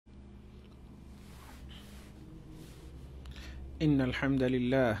إن الحمد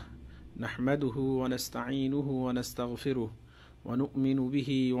لله نحمده ونستعينه ونستغفره ونؤمن به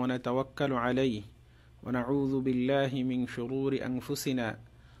ونتوكل عليه ونعوذ بالله من شرور أنفسنا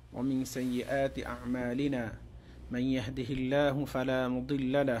ومن سيئات أعمالنا من يهده الله فلا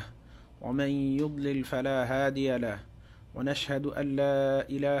مضل له ومن يضلل فلا هادي له ونشهد أن لا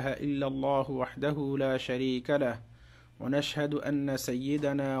إله إلا الله وحده لا شريك له ونشهد أن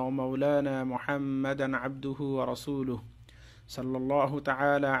سيدنا ومولانا محمدا عبده ورسوله صلى الله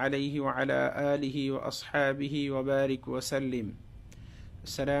تعالى عليه وعلى آله وأصحابه وبارك وسلم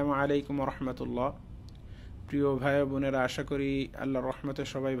السلام عليكم ورحمة الله প্রিয় ভাই বোনেরা, আশা করি আল্লাহর রহমতে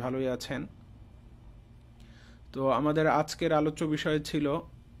সবাই ভালোই আছেন। তো আমাদের আজকের আলোচ্য বিষয় ছিল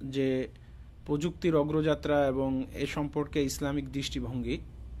যে প্রযুক্তির অগ্রযাত্রা এবং এ সম্পর্কে ইসলামিক দৃষ্টিভঙ্গি।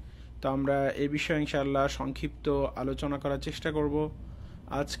 তো আমরা এ বিষয়ে ইনশাআল্লাহ সংক্ষিপ্ত আলোচনা করার চেষ্টা করব।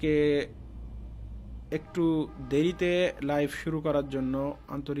 আজকে একটু দেরিতে লাইভ শুরু করার জন্য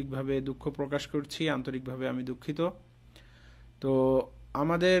আন্তরিকভাবে দুঃখ প্রকাশ করছি, আন্তরিকভাবে আমি দুঃখিত। তো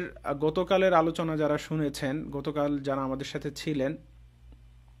আমাদের গতকালের আলোচনা যারা শুনেছেন, গতকাল যারা আমাদের সাথে ছিলেন,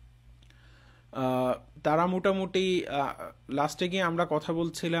 তারা মোটামুটি লাস্টে গিয়ে আমরা কথা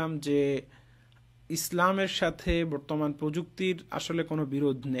বলছিলাম যে ইসলামের সাথে বর্তমান প্রযুক্তির আসলে কোনো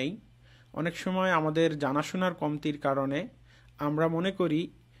বিরোধ নেই। অনেক সময় আমাদের জানাশোনার কমতির কারণে আমরা মনে করি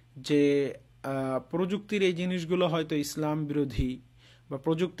যে প্রযুক্তির এই জিনিসগুলো হয়তো ইসলাম বিরোধী, বা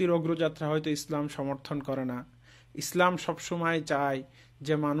প্রযুক্তির অগ্রযাত্রা হয়তো ইসলাম সমর্থন করে না। ইসলাম সবসময় চায়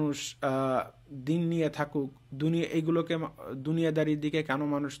যে মানুষ দিন নিয়ে থাকুক, এইগুলোকে দুনিয়াদারির দিকে কেন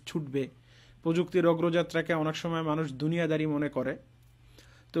মানুষ ছুটবে? প্রযুক্তির অগ্রযাত্রাকে অনেক সময় মানুষ দুনিয়াদারি মনে করে।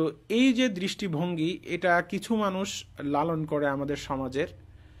 তো এই যে দৃষ্টিভঙ্গি, এটা কিছু মানুষ লালন করে আমাদের সমাজের,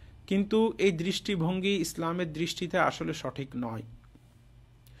 কিন্তু এই দৃষ্টিভঙ্গি ইসলামের দৃষ্টিতে আসলে সঠিক নয়।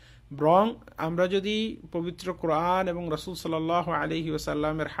 বরং আমরা যদি পবিত্র কোরআন এবং রাসূল সাল্লাল্লাহু আলাইহি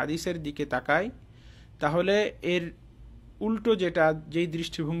ওয়াসাল্লামের হাদিসের দিকে তাকাই, তাহলে এর উল্টো যেই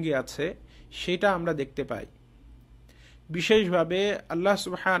দৃষ্টিভঙ্গি আছে সেটা আমরা দেখতে পাই। বিশেষভাবে আল্লাহ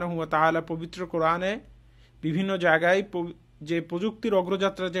সুবহানাহু ওয়া তাআলা পবিত্র কোরআনে বিভিন্ন জায়গায় যে প্রযুক্তির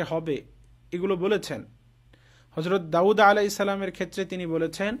অগ্রযাত্রা যে হবে এগুলো বলেছেন। হযরত দাউদ আলাইহিস সালামের ক্ষেত্রে তিনি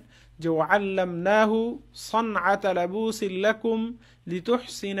বলেছেন যে ওয়াল্লামনাহু সানআতা লাবুসিল লাকুম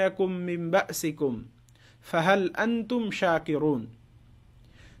লিতুহসিনাকুম মিন বাসিকুম ফাহাল আনতুম শাকিরুন।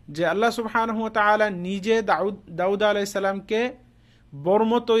 যে আল্লাহ সুবহানাহু ওয়া তাআলা নিজে দাউদ আলাইহিস সালামকে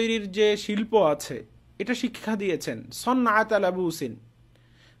বর্ম তৈরির যে শিল্প আছে এটা শিক্ষা দিয়েছেন। সানআতা লাবুসিন,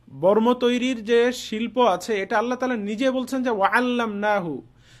 বর্ম তৈরির যে শিল্প আছে এটা আল্লাহ তাআলা নিজে বলছেন যে ওয়াল্লামনাহু,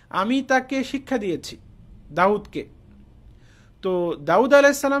 আমি তাকে শিক্ষা দিয়েছি দাউদকে। তো দাউদ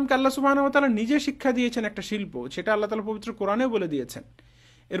আলাইহিস সালামকে আল্লাহ সুবহানাহু ওয়া তাআলা নিজে শিক্ষা দিয়েছেন একটা শিল্প, সেটা আল্লাহ তাআলা পবিত্র কোরআনে বলে দিয়েছেন।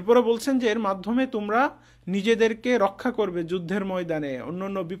 এরপরে বলছেন যে এর মাধ্যমে তোমরা নিজেদেরকে রক্ষা করবে, যুদ্ধের ময়দানে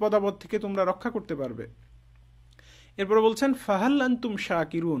অন্যান্য বিপদাপদ থেকে তোমরা রক্ষা করতে পারবে। এরপরে বলছেন ফাহাল আনতুম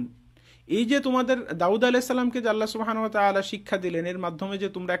শাকিরুন, এই যে তোমাদের দাউদ আলাইহিস সালামকে যে আল্লাহ সুবহানাহু ওয়া তাআলা শিক্ষা দিলেন, এর মাধ্যমে যে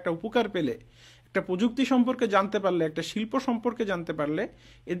তোমরা একটা উপকার পেলে, একটা প্রযুক্তি সম্পর্কে জানতে পারলে, একটা শিল্প সম্পর্কে জানতে পারলে,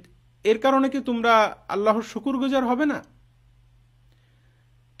 এর কারণে কি তোমরা আল্লাহর শুকরগুজার হবে না?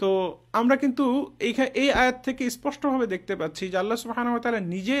 তো আমরা কিন্তু এই আয়াত থেকে স্পষ্টভাবে দেখতে পাচ্ছি যে আল্লাহ সুবহানাহু ওয়া তাআলা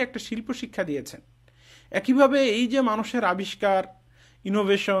নিজে একটা শিল্প শিক্ষা দিয়েছেন। একইভাবে এই যে মানুষের আবিষ্কার,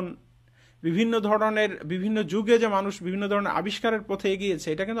 ইনোভেশন, বিভিন্ন যুগে যে মানুষ বিভিন্ন ধরনের আবিষ্কারের পথে এগিয়েছে,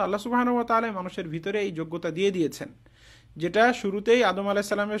 এটা কিন্তু আল্লাহ সুবহানাহু ওয়া তাআলা মানুষের ভিতরে এই যোগ্যতা দিয়ে দিয়েছেন, যেটা শুরুতেই আদম আলাইহিস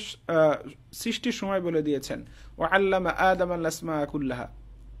সালামের সৃষ্টির সময় বলে দিয়েছেন ওয়া আল্লামা আদামাল আসমা কুল্লাহা।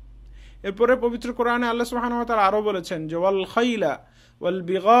 এরপরে পবিত্র কোরআনে আল্লাহ সুবহানাহু ওয়া তাআলা আরো বলেছেন যে ওয়াল খাইলা ওয়াল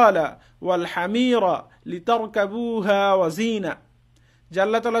বিগালা ওয়াল হামিরা লিতারকাবুহা ওয়া জিনা, যে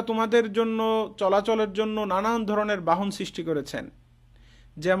আল্লাহ তাআলা তোমাদের জন্য চলাচলের জন্য নানান ধরনের বাহন সৃষ্টি করেছেন।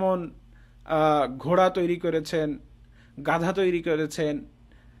 যেমন ঘোড়া তৈরি করেছেন, গাধা তৈরি করেছেন,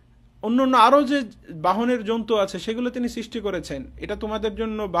 অন্যান্য আরো যে বাহনের জন্তু আছে সেগুলো তিনি সৃষ্টি করেছেন। এটা তোমাদের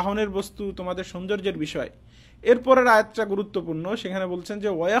জন্য বাহনের বস্তু, তোমাদের সৌন্দর্যের বিষয়। এরপরের আয়াতটা গুরুত্বপূর্ণ, সেখানে বলছেন যে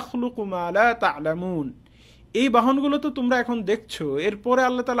ওয়ায়াখলুকু মা লা তা'লামুন, এই বাহনগুলো তো তোমরা এখন দেখছো, এরপরে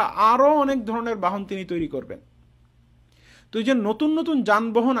আল্লাহ তাআলা আরো অনেক ধরনের বাহন তিনি তৈরি করবেন। তো এই যে নতুন নতুন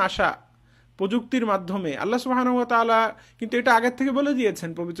যানবাহন আসা প্রযুক্তির মাধ্যমে, আল্লাহ সুবহানাহু ওয়া তাআলা কিন্তু এটা আগের থেকে বলে দিয়েছেন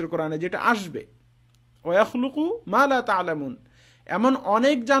পবিত্র কোরআনে যেটা আসবে। ওয়ায়াখলুকু মা লা তা'লামুন, এমন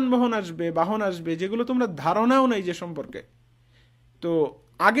অনেক যানবাহন আসবে, বাহন আসবে যেগুলো তোমরা ধারণাও নেই যে সম্পর্কে। তো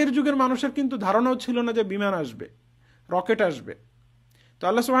আগের যুগের মানুষের কিন্তু ধারণাও ছিল না যে বিমান আসবে, রকেট আসবে। তো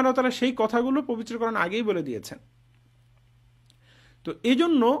আল্লাহ সুবহানাহু ওয়া তাআলা সেই কথাগুলো পবিত্র কোরআন আগেই বলে দিয়েছেন। তো এই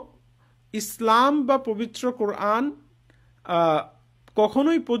জন্য ইসলাম বা পবিত্র কোরআন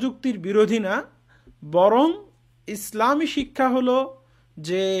কখনোই প্রযুক্তির বিরোধী না, বরং ইসলামী শিক্ষা হলো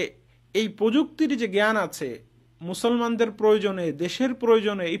যে এই প্রযুক্তির যে জ্ঞান আছে, মুসলমানদের প্রয়োজনে, দেশের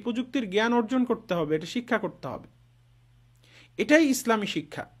প্রয়োজনে এই প্রযুক্তির জ্ঞান অর্জন করতে হবে, এটা শিক্ষা করতে হবে। এটাই ইসলামী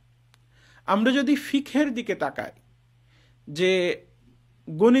শিক্ষা। আমরা যদি ফিকহের দিকে তাকাই, যে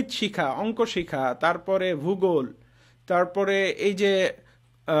গণিত শিখা, অঙ্ক শিখা, তারপরে ভূগোল, তারপরে এই যে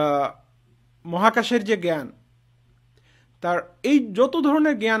মহাকাশের যে জ্ঞান, তার এই যত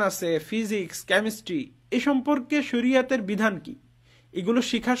ধরনের জ্ঞান আছে, ফিজিক্স, কেমিস্ট্রি, এ সম্পর্কে শরিয়াতের বিধান কি, এগুলো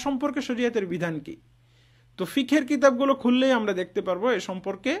শিখার সম্পর্কে শরিয়াতের বিধান কি। তো ফিকহের কিতাবগুলো খুললেই আমরা দেখতে পারবো এ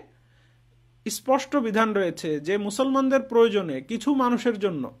সম্পর্কে স্পষ্ট বিধান রয়েছে যে মুসলমানদের প্রয়োজনে কিছু মানুষের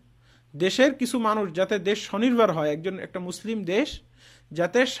জন্য, দেশের কিছু মানুষ যাতে দেশ স্বনির্ভর হয়, একটা মুসলিম দেশ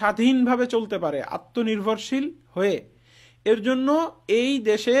যাতে স্বাধীনভাবে চলতে পারে, আত্মনির্ভরশীল হয়ে, এর জন্য এই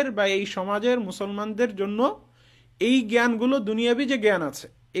দেশের বা এই সমাজের মুসলমানদের জন্য এই জ্ঞানগুলো, দুনিয়াবী যে জ্ঞান আছে,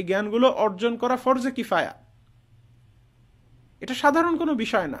 এই জ্ঞানগুলো অর্জন করা ফরজে কিফায়া। এটা সাধারণ কোনো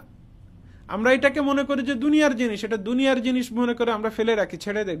বিষয় না। আমরা এটাকে মনে করি যে দুনিয়ার জিনিস, এটা দুনিয়ার জিনিস মনে করে আমরা ফেলে রাখি,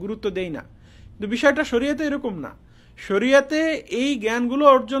 ছেড়ে দেয়, গুরুত্ব দেই না। কিন্তু বিষয়টা শরিয়াতে এরকম না। শরিয়াতে এই জ্ঞানগুলো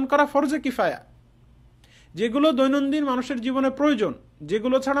অর্জন করা ফরজে কিফায়া, যেগুলো দৈনন্দিন মানুষের জীবনে প্রয়োজন,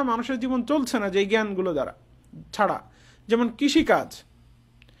 যেগুলো ছাড়া মানুষের জীবন চলছে না, যে জ্ঞানগুলো দ্বারা ছাড়া, যেমন কৃষিকাজ,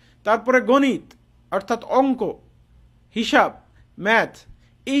 তারপরে গণিত অর্থাৎ অঙ্ক, হিসাব, ম্যাথ,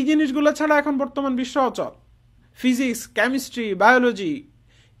 এই জিনিসগুলো ছাড়া এখন বর্তমান বিশ্ব অচল। ফিজিক্স, কেমিস্ট্রি, বায়োলজি,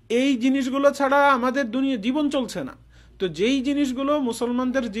 এই জিনিসগুলো ছাড়া আমাদের জীবন চলছে না। তো যেই জিনিসগুলো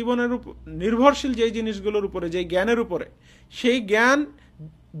মুসলমানদের জীবনের উপর নির্ভরশীল, যেই জিনিসগুলোর উপরে, যেই জ্ঞানের উপরে, সেই জ্ঞান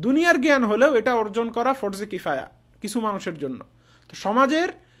দুনিয়ার জ্ঞান হলেও এটা অর্জন করা ফরজে কিফায়া কিছু মানুষের জন্য। তো সমাজের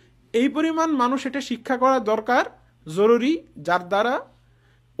এই পরিমাণ মানুষ এটা শিক্ষা করা দরকার, জরুরি, যার দ্বারা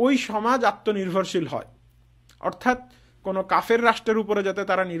ওই সমাজ আত্মনির্ভরশীল হয়। অর্থাৎ কোনো কাফের রাষ্ট্রের উপরে যাতে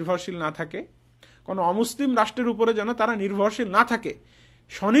তারা নির্ভরশীল না থাকে, কোনো অমুসলিম রাষ্ট্রের উপরে যেন তারা নির্ভরশীল না থাকে,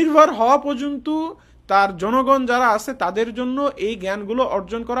 স্বনির্ভর হওয়া পর্যন্ত তার জনগণ যারা আছে তাদের জন্য এই জ্ঞানগুলো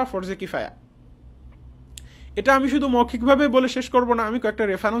অর্জন করা ফরজে কিফায়া। এটা আমি শুধু মৌখিকভাবে বলে শেষ করব না, আমি কয়েকটা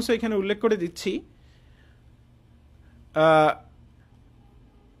রেফারেন্স এখানে উল্লেখ করে দিচ্ছি।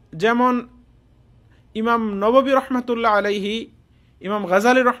 যেমন ইমাম নববী রহমতুল্লাহ আলাইহি, ইমাম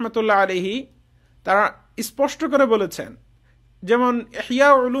গাজালি রহমতুল্লাহ আলাইহি, তারা স্পষ্ট করে বলেছেন, যেমন ইহয়া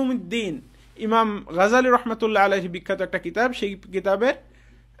উলুমুদ্দিন, ইমাম গাজালি রহমতুল্লাহ আলাইহি বিখ্যাত একটা কিতাব, সেই কিতাবের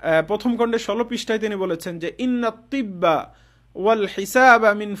প্রথম খণ্ডে 16 পৃষ্ঠায় তিনি বলেছেন যে ইন্নাত তিব্বা ওয়াল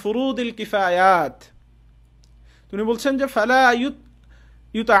হিসাবা মিন ফুরুদিল কিফায়াত। তিনি বলছেন যে ফালা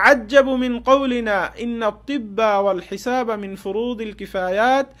ইউতাআজ্জাবু মিন কওলিনা ইন্নাত তিব্বা ওয়াল হিসাবা মিন ফুরুদিল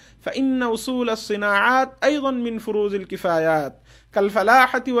কিফায়াত ফাইন্না উসুলাস সিনাআত আইদান মিন ফুরুদিল কিফায়াত কাল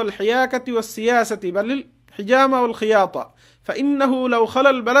ফালাহাতি ওয়াল হিয়াকাতি ওয়াস সিয়াসাতি বালিল হিজামা ওয়াল খিয়াতা ফাইন্নাহু লাউ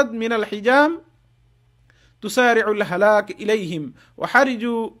খালাল বালাদ মিনাল হিজাম তুসারিউল হালাক ইলাইহিম ওয়া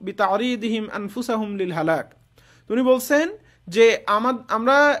হারিজু বিতারিদিহিম আনফুসাহুম লিল হালাক। তিনি বলছেন যে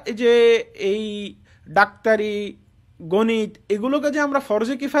আমরা যে এই ডাক্তারি, গণিত, এগুলোকে যে আমরা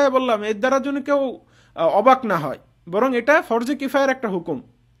ফরজে কিফায়া বললাম, এর দ্বারা যেন কেউ অবাক না হয়, বরং এটা ফরজে কিফায়ার একটা হুকুম।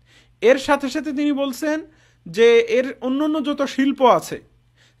 এর সাথে সাথে তিনি বলছেন যে এর অন্যান্য যত শিল্প আছে,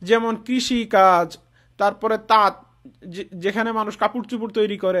 যেমন কৃষি কাজ, তারপরে তাঁত, যেখানে মানুষ কাপড় চুপড়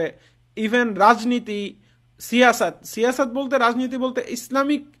তৈরি করে, ইভেন রাজনীতি, সিয়াসাত বলতে, রাজনীতি বলতে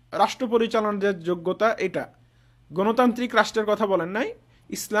ইসলামিক রাষ্ট্র পরিচালনার যে যোগ্যতা, এটা গণতান্ত্রিক রাষ্ট্রের কথা বলেন নাই,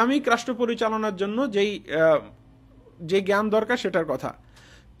 ইসলামিক রাষ্ট্র পরিচালনার জন্য যে জ্ঞান দরকার সেটার কথা।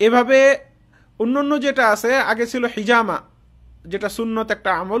 এভাবে অন্যান্য যেটা আছে, আগে ছিল হিজামা, যেটা সুন্নত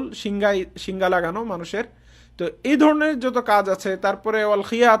একটা আমল, সিঙ্গা লাগানো মানুষের, তো এই ধরনের যত কাজ আছে, তারপরে ওয়াল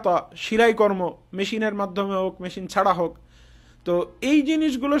খিয়াতা, সেলাই কর্ম, মেশিনের মাধ্যমে হোক, মেশিন ছাড়া হোক, তো এই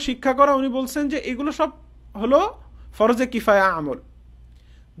জিনিসগুলো শিক্ষা করা, উনি বলছেন যে এগুলো সব হলো ফরজে কিফায়া আমল।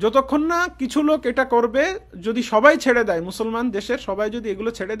 যতক্ষণ না কিছু লোক এটা করবে, যদি সবাই ছেড়ে দেয়, মুসলমান দেশের সবাই যদি এগুলো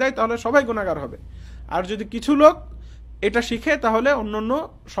ছেড়ে দেয়, তাহলে সবাই গুনাহগার হবে। আর যদি কিছু লোক এটা শিখে, তাহলে অন্যান্য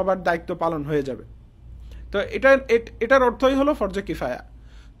সবার দায়িত্ব পালন হয়ে যাবে। তো এটার অর্থই হলো ফরজে কিফায়া।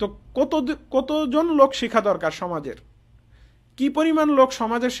 তো কতজন লোক শিখা দরকার সমাজের, কি পরিমাণ লোক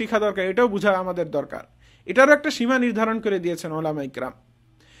সমাজের শিখা দরকার, এটাও বোঝা আমাদের দরকার। এটারও একটা সীমা নির্ধারণ করে দিয়েছেন ওলামা ইকরাম,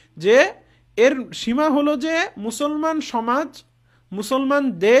 যে এর সীমা হলো যে মুসলমান সমাজ, মুসলমান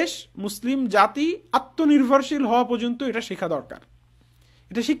দেশ, মুসলিম জাতি আত্মনির্ভরশীল হওয়া পর্যন্ত এটা শেখা দরকার,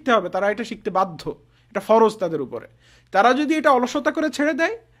 এটা শিখতে হবে, তারা এটা শিখতে বাধ্য, এটা ফরজ তাদের উপরে। তারা যদি এটা অলসতা করে ছেড়ে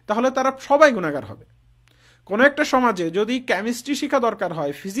দেয়, তাহলে তারা সবাই গুনাহগার হবে। কোনো একটা সমাজে যদি কেমিস্ট্রি শিখা দরকার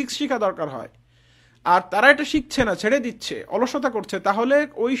হয়, ফিজিক্স শিখা দরকার হয়, আর তারা এটা শিখছে না, ছেড়ে দিচ্ছে, অলসতা করছে, তাহলে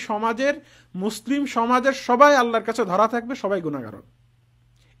ওই সমাজের, মুসলিম সমাজের সবাই আল্লাহর কাছে ধরা থাকবে, সবাই গুনাহগার হবে।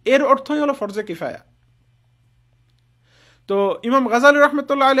 এর অর্থই হলো ফরজে কিফায়া। তো ইমাম গাজালি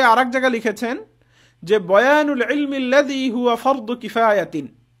রহমতুল্লাহ আলাইহি আরেক জায়গায় লিখেছেন যে বয়ানুল ইলমি আল্লাযী হুয়া ফরদু কিফায়াতিন,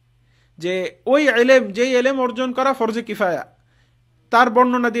 যে ওই ইলম, যেই ইলম অর্জন করা ফরজে কিফায়া, তার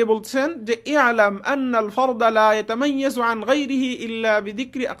বর্ণনা দিয়ে বলছেন যে ইআলাম আন্নাল ফরদা লা ইয়াতামাইয়াজু আন গায়রিহি ইল্লা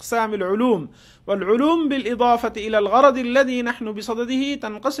বিযিকরি আকসামিল উলুম ওয়াল উলুম বিল ইদাফাতি ইলাল গরদ আল্লাযী নাহনু বিসাদদিহি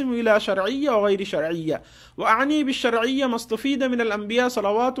তানকাসিমু ইলা শারঈয়্যা ওয়া গায়রি শারঈয়্যা ওয়া আ'নি বিশ শারঈয়্যা মাস্তুফিদা মিনাল আম্বিয়া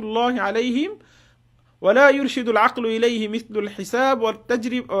সালাওয়াতুল্লাহি আলাইহিম ولا يرشد العقل إليه مثل الحساب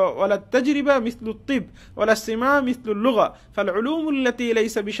ولا التجربة مثل الطب ولا السماع مثل اللغة فالعلوم التي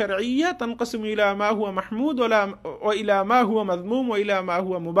ليس بشرعية تنقسم إلى ما هو محمود وإلى ما هو مذموم وإلى ما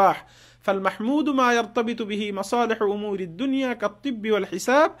هو مباح فالمحمود ما يرتبط به مصالح أمور الدنيا كالطب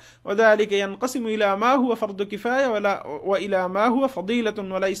والحساب وذلك ينقسم إلى ما هو فرض كفاية وإلى ما هو فضيلة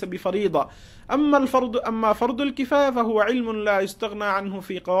وليس بفريضة أما فرض الكفاية فهو علم لا يستغنى عنه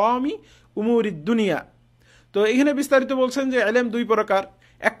في قوام উমুর দুনিয়া। তো এখানে বিস্তারিত বলছেন যে ইলম দুই প্রকার,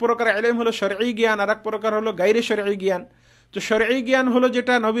 এক প্রকার ইলম হলো শরঈ জ্ঞান, আর এক প্রকার হলো গায়রে শরঈ জ্ঞান। তো শরঈ জ্ঞান হলো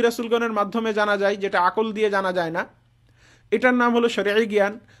যেটা নবী রাসূলগণের মাধ্যমে জানা যায়, যেটা আকল দিয়ে জানা যায় না, এটার নাম হলো শরঈ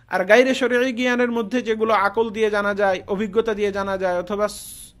জ্ঞান। আর গায়রে শরঈ জ্ঞানের মধ্যে যেগুলো আকল দিয়ে জানা যায়, অভিজ্ঞতা দিয়ে জানা যায়, অথবা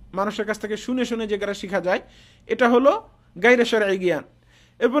মানুষের কাছ থেকে শুনে শুনে যেগুলো শেখা যায়, এটা হলো গায়রে শরঈ জ্ঞান।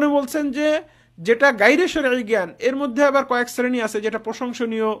 এরপরে বলছেন যে যেটা গায়রে শরঈ জ্ঞান, এর মধ্যে আবার কয়েক শ্রেণী আছে, যেটা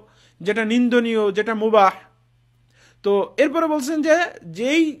প্রশংসনীয়, যেটা নিন্দনীয়, যেটা মুবাহ। তো এরপরে বলছেন যে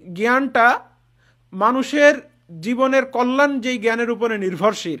যেই জ্ঞানটা মানুষের জীবনের কল্যাণ, যেই জ্ঞানের উপরে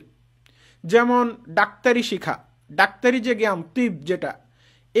নির্ভরশীল, যেমন ডাক্তারি শিখা, ডাক্তারি যে জ্ঞান, তিব যেটা,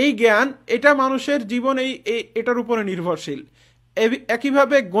 এই জ্ঞান, এটা মানুষের জীবন এটার উপরে নির্ভরশীল।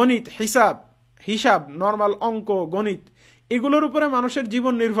 একইভাবে গণিত, হিসাব, নর্মাল অঙ্ক, গণিত, এগুলোর উপরে মানুষের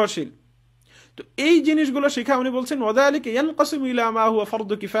জীবন নির্ভরশীল। তো এই জিনিসগুলো শিখা, উনি বলছেন ওয়াযালিকা ইয়ানকাসিমু ইলা মা হুয়া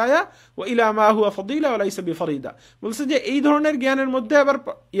ফরদু কিফায়া ওয়া ইলা মা হুয়া ফাদিলা ওয়া লাইসা বিফরিদা। বলছে যে এই ধরনের জ্ঞানের মধ্যে আবার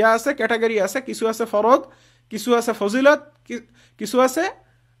আছে, ক্যাটাগরি আছে, কিছু আছে ফরদ, কিছু আছে ফজিলত, কিছু আছে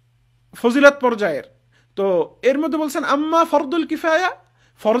ফজিলত পর্যায়ের। তো এর মধ্যে বলছেন আম্মা ফরদুল কিফায়া,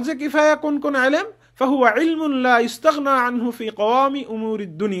 ফরজে কিফায়া কোন কোন ইলম, ফাহুয়া ইলমুন লা ইস্তাগনা আনহু ফি কওয়ামি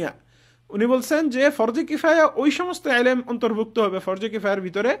উমুরিদ দুনিয়া। উনি বলছেন যে ফরজে কিফায়া ওই সমস্ত ইলম অন্তর্ভুক্ত হবে ফরজে কিফায়ার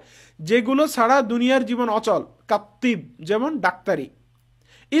ভিতরে যেগুলো ছাড়া দুনিয়ার জীবন অচল, কাত্তিব, যেমন ডাক্তারি।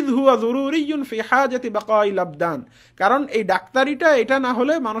 ইদ হুয়া যুরুরিয়ুন ফি হাজাতি বাকাইল আবদান, কারণ এই ডাক্তারিটা, এটা না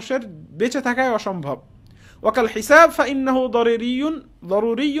হলে মানুষের বেঁচে থাকাই অসম্ভব। ওয়াকাল হিসাব ফাইন্নাহু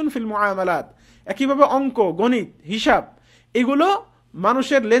যরুরিয়ুন ফিল মুআমালাত, একইভাবে অঙ্ক, গণিত, হিসাব, এগুলো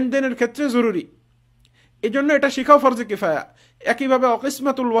মানুষের লেনদেনের ক্ষেত্রে জরুরি, এজন্য এটা শিখাও ফরজে কিফায়া। একইভাবে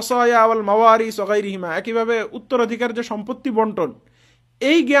অকিসমাতুল ওয়াসায়া ওয়াল মাওয়ারিস ওয়া গায়রিহিমা, একইভাবে উত্তরাধিকার যে সম্পত্তি বন্টন,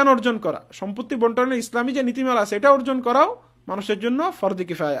 এই জ্ঞান অর্জন করা, সম্পত্তি বন্টনের ইসলামী যে নীতিমালা আছে, এটা অর্জন করাও মানুষের জন্য ফরজে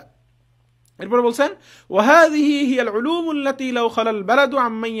কিফায়া। এরপরে বলছেন ওয়াহাযিহি হিয়াল উলুমুল্লাতী লাউ খালাল বালাদু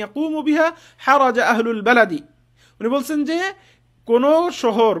আম্মান ইয়াকুমু বিহা হারাজা আহলুল বালাদি। উনি বলছেন যে কোন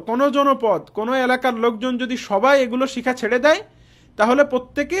শহর, কোন জনপদ, কোন এলাকার লোকজন যদি সবাই এগুলো শিখা ছেড়ে দেয়, তাহলে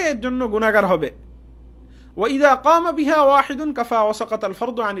প্রত্যেকে এর জন্য গুনাহগার হবে। ওয়াইদা কামা বিহা ওয়াহিদুন কাফা ওয়াসাকাতাল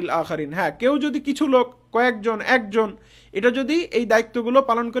ফরদু আনিল আখারিন। হ্যাঁ, কেউ যদি, কিছু লোক, কয়েকজন, একজন, এটা যদি এই দায়িত্বগুলো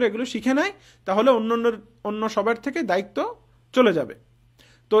পালন করে এগুলো শিখে নেয়, তাহলে অন্য সবার থেকে দায়িত্ব চলে যাবে।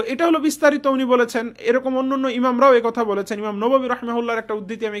 তো এটা হলো বিস্তারিত উনি বলেছেন। এরকম অন্যান্য ইমামরাও এই কথা বলেছেন। ইমাম নববী রাহিমাহুল্লাহর একটা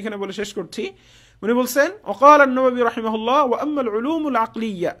উদ্ধৃতি আমি এখানে বলে শেষ করছি। উনি বলছেন ওয়াকালা নববী রাহিমাহুল্লাহ ওয়া আম্মাল উলুমুল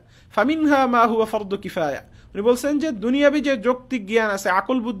আকলিয়া ফামিনহা মা হুয়া ফরদু কিফায়া। উনি বলছেন যে দুনিয়াবি যে যৌক্তিক জ্ঞান আছে,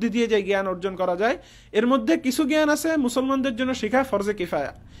 আকল বুদ্ধি দিয়ে যে জ্ঞান অর্জন করা যায়, এর মধ্যে কিছু জ্ঞান আছে মুসলমানদের জন্য শেখা ফরজে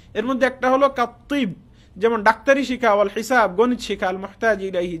কিফায়া। এর মধ্যে একটা হলো কাত্তিব, যেমন ডাক্তারি শিখা, ওয়াল হিসাব, গণিত শিখা, আল মুহতাজ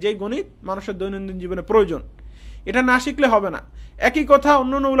ইলাইহি, যে গণিত মানুষের দৈনন্দিন জীবনে প্রয়োজন, এটা না শিখলে হবে না। একই কথা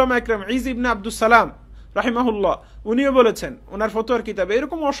অন্যান্য উলামা ইকরাম, ইজ ইবনে আব্দুস সালাম রাহিমাহুল্লাহ, উনিও বলেছেন ওনার ফতোয়ার কিতাবে।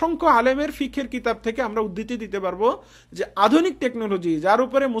 এরকম অসংখ্য আলেমের ফিকহের কিতাব থেকে আমরা উদ্ধৃতি দিতে পারবো যে আধুনিক টেকনোলজি, যার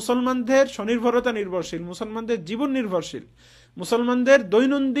উপরে মুসলমানদের স্বনির্ভরতা নির্ভরশীল, মুসলমানদের জীবন নির্ভরশীল, মুসলমানদের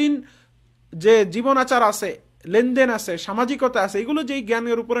দৈনন্দিন যে জীবন আচার আছে, লেনদেন আছে, সামাজিকতা আছে, এগুলো যেই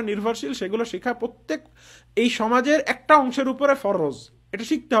জ্ঞানের উপরে নির্ভরশীল, সেগুলো শেখা প্রত্যেক এই সমাজের একটা অংশের উপরে ফরজ। এটা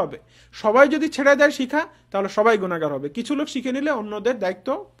শিখতে হবে। সবাই যদি ছেড়ে দেয় শিখা, তাহলে সবাই গুনাহগার হবে। কিছু লোক শিখে নিলে অন্যদের দায়িত্ব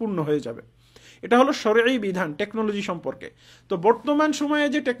পূর্ণ হয়ে যাবে। এটা হলো শরঈ বিধান টেকনোলজি সম্পর্কে। তো বর্তমান সময়ে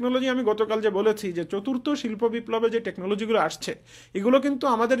যে টেকনোলজি, আমি গতকাল যে বলেছি যে চতুর্থ শিল্প বিপ্লবে যে টেকনোলজিগুলো আসছে, এগুলো কিন্তু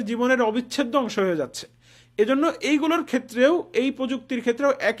আমাদের জীবনের অবিচ্ছেদ্য অংশ হয়ে যাচ্ছে। এজন্য এইগুলোর ক্ষেত্রেও, এই প্রযুক্তির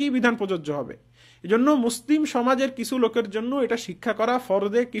ক্ষেত্রেও একই বিধান প্রযোজ্য হবে। এজন্য মুসলিম সমাজের কিছু লোকের জন্য এটা শিক্ষা করা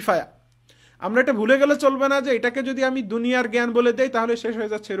ফরজে কিফায়া। আমরা এটা ভুলে গেলে চলবে না যে এটাকে যদি আমি দুনিয়ার জ্ঞান বলে দেই তাহলে শেষ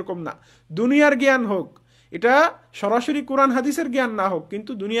হয়ে যাচ্ছে, এরকম না। দুনিয়ার জ্ঞান হোক, এটা সরাসরি কোরআন হাদিসের জ্ঞান না হোক,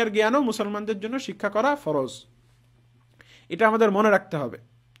 কিন্তু দুনিয়ার জ্ঞানও মুসলমানদের জন্য শিক্ষা করা ফরজ। এটা আমাদের মনে রাখতে হবে।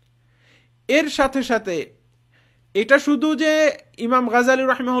 এর সাথে সাথে এটা শুধু যে ইমাম গাজালি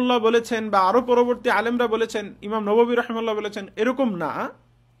রাহিমাহুল্লাহ বলেছেন বা আরো পরবর্তী আলেমরা বলেছেন, ইমাম নববী রাহিমাহুল্লাহ বলেছেন, এরকম না।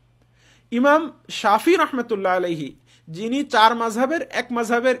 ইমাম শাফি রহমতুল্লাহ আলাইহি, যিনি 4 মাযহাবের এক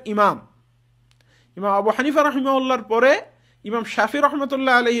মাযহাবের ইমাম, ইমাম আবু হানিফা রাহিমাহুল্লাহর পরে ইমাম শাফি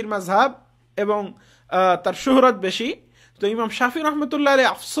রহমতুল্লাহ আলাইহির মাযহাব এবং তার শুহরত বেশি। তো ইমাম শাফি রহমতুল্লাহ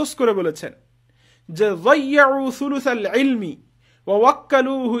আলাইহি আফসোস করে বলেছেন যে যায়্যাউ সুলুসাল ইলমি ওয়া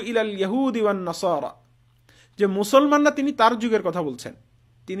ওয়াক্কালুহু ইলাল ইয়াহুদি ওয়ান নাসারা, যে মুসলমানরা, তিনি তার যুগের কথা বলছেন,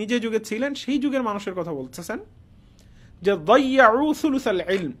 তিনি যে যুগে ছিলেন সেই যুগের মানুষের কথা বলতেছেন, যে যায়্যাউ সুলুসাল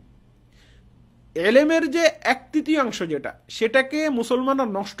ইলম, এলেমের যে 1/3 যেটা, সেটাকে মুসলমানরা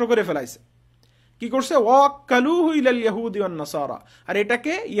নষ্ট করে ফেলাইছে। কি করছে? ওয়াক্কালুহু ইলাল ইয়াহুদি ওয়ান নাসারা, আর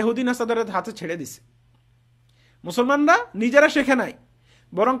এটাকে ইহুদি নাসারাদের হাতে ছেড়ে দিছে। মুসলমানরা নিজেরা শেখে নাই,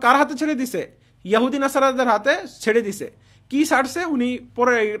 বরং কার হাতে ছেড়ে দিছে? ইহুদি নাসারাদের হাতে ছেড়ে দিছে। কি ছাড়ছে? উনি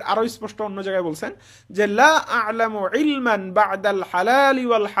পরে আরো স্পষ্ট অন্য জায়গায় বলছেন যে লা আ'লামু ইলমান বা'দাল হালালি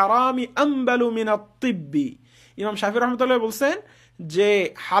ওয়াল হারামি আমবালু মিনাত তিব্বি। ইমাম শাফি রাহমাতুল্লাহ বলছেন যে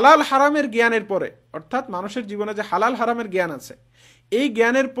হালাল হারামের জ্ঞানের পরে, অর্থাৎ মানুষের জীবনে যে হালাল হারামের জ্ঞান আছে, এই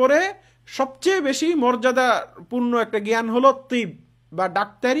জ্ঞানের পরে সবচেয়ে বেশি মর্যাদাপূর্ণ একটা জ্ঞান হলো তিব বা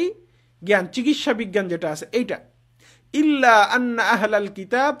ডাক্তারি জ্ঞান, চিকিৎসা বিজ্ঞান যেটা আছে এইটা। ইল্লা আন্না আহলাল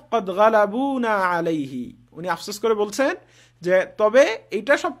কিতাব কদ গালাবুনা আলাইহি, উনি আফসোস করে বলছেন যে তবে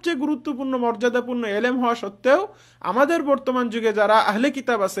এটা সবচেয়ে গুরুত্বপূর্ণ মর্যাদাপূর্ণ এলেম হওয়া সত্ত্বেও আমাদের বর্তমান যুগে যারা আহলে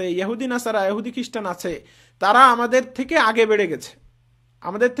কিতাব আছে, ইহুদি নাসারা, ইহুদি খ্রিস্টান আছে, তারা আমাদের থেকে আগে বেড়ে গেছে,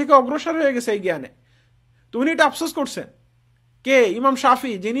 আমাদের থেকে অগ্রসর হয়ে গেছে এই জ্ঞানে। তো উনি এটা আফসোস করছেন। কে? ইমাম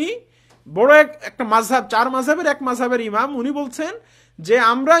শাফি, যিনি বড় একটা মাযহাব, 4 মাযহাবের এক মাযহাবের ইমাম। উনি বলছেন যে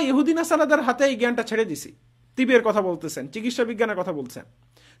আমরা ইহুদি নাসারাদের হাতে এই জ্ঞানটা ছেড়ে দিছি। তিবের কথা বলতেছেন, চিকিৎসা বিজ্ঞানের কথা বলছেন।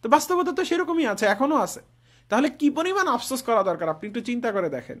 তো বাস্তবতা তো সেরকমই আছে, এখনো আছে। তাহলে কি পরিমাণ আফসোস করা দরকার আপনি একটু চিন্তা করে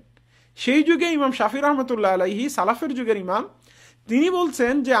দেখেন। সেই যুগে ইমাম শাফি রহমতুল্লাহ আলাইহি, সালাফের যুগের ইমাম, তিনি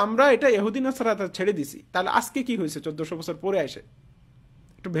বলছেন যে আমরা এটা ইহুদি নাসারাদের ছেড়ে দিছি। তাহলে আজকে কি হয়েছে 1400 বছর পরে এসে?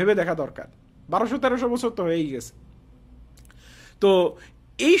 একটু ভেবে দেখা দরকার। 1200-1300 বছর তো হয়েই গেছে। তো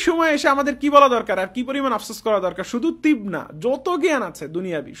এই সময় এসে আমাদের কি বলা দরকার আর কি পরিমাণ আফসোস করা দরকার? শুধু তিব না, যত জ্ঞান আছে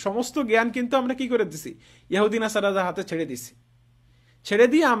দুনিয়াবি সমস্ত জ্ঞান কিন্তু আমরা কি করে দিছি? ইহুদি নাসারাদের হাতে ছেড়ে দিছি। ছেড়ে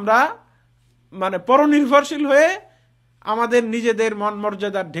দিয়ে আমরা মানে পরনির্ভরশীল হয়ে আমাদের নিজেদের মন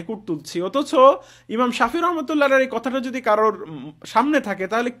মর্যাদার ঢেকুর তুলছি। অথচ ইমাম শাফি রহমতুল্লাহর এই কথাটা যদি কারোর সামনে থাকে,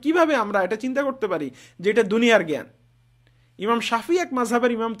 তাহলে কিভাবে আমরা এটা চিন্তা করতে পারি যে এটা দুনিয়ার জ্ঞান? ইমাম শাফি এক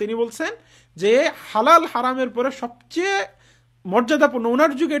মাযহাবের ইমাম, তিনি বলছেন যে হালাল হারামের পরে সবচেয়ে মর্যাদাপূর্ণ,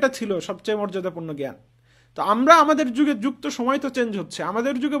 ওনার যুগে এটা ছিল সবচেয়ে মর্যাদাপূর্ণ জ্ঞান। তো আমরা আমাদের যুগে, যুগ তো সময় তো চেঞ্জ হচ্ছে,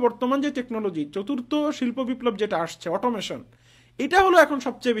 আমাদের যুগে বর্তমান যে টেকনোলজি, 4র্থ শিল্প বিপ্লব যেটা আসছে, অটোমেশন, এটা হলো এখন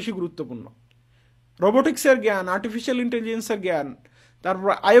সবচেয়ে বেশি গুরুত্বপূর্ণ। রোবোটিক্সের জ্ঞান, আর্টিফিশিয়াল ইন্টেলিজেন্সের জ্ঞান, তারপর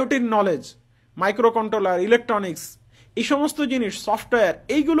আইওটির নলেজ, মাইক্রো কন্ট্রোলার, ইলেকট্রনিক্স, এই সমস্ত জিনিস, সফটওয়্যার,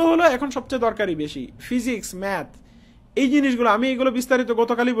 এইগুলো হলো এখন সবচেয়ে দরকারি বেশি। ফিজিক্স, ম্যাথ, এই জিনিসগুলো, আমি এগুলো বিস্তারিত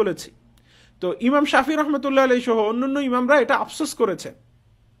গতকালই বলেছি। তো ইমাম শাফি রহমতুল্লাহ আলাইহি সহ অন্যান্য ইমামরা এটা আফসোস করেছেন।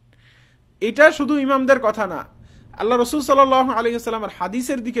 এটা শুধু ইমামদের কথা না, আল্লাহ রাসূল সাল্লাল্লাহু আলাইহি ওয়াসাল্লামের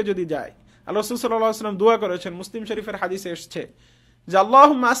হাদিসের দিকে যদি যায়, আল্লাহ রাসূল সাল্লাল্লাহু আলাইহি ওয়াসাল্লাম দোয়া করেছেন, মুসলিম শরীফের হাদিসে এসেছে যে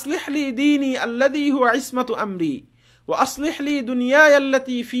আল্লাহুম্মা আসলিহ লি দীনি আল্লাযী হুয়া ইসমাতু আমরি ওয়া আসলিহ লি দুনিয়ায়া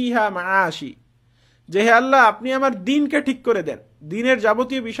আল্লাতী ফীহা মাআশি, যে হে আল্লাহ, আপনি আমার দ্বীনকে ঠিক করে দেন, দ্বীনের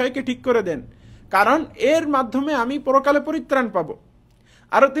যাবতীয় বিষয়কে ঠিক করে দেন, কারণ এর মাধ্যমে আমি পরকালে পরিত্রাণ পাবো।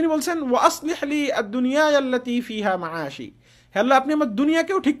 আর তিনি বলছেন ওয়া আসলিহ লি আদ-দুনিয়ায়া আল্লাতী ফীহা মাআশি, হে আল্লাহ, আপনি আমার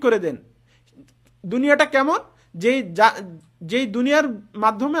দুনিয়াকেও ঠিক করে দেন। দুনিয়াটা কেমন? যেই দুনিয়ার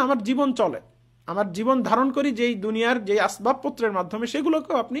মাধ্যমে আমার জীবন চলে, আমার জীবন ধারণ করি, যেই দুনিয়ার যে আসবাবপত্রের মাধ্যমে,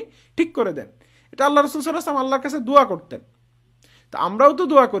 সেগুলোকেও আপনি ঠিক করে দেন। এটা আল্লাহ রাসূল সাল্লাল্লাহু আলাইহি ওয়াসাল্লাম আল্লাহর কাছে দোয়া করতেন। তো আমরাও তো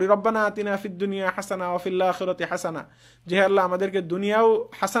দোয়া করি, রব্বানা আতিনা ফিদ দুনিয়া হাসানা ওয়া ফিল আখিরাতি হাসানা, যে আল্লাহ আমাদেরকে দুনিয়াও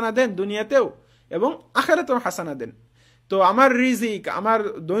হাসানা দেন, দুনিয়াতেও, এবং আখিরাতেও হাসানা দেন। তো আমার রিজিক, আমার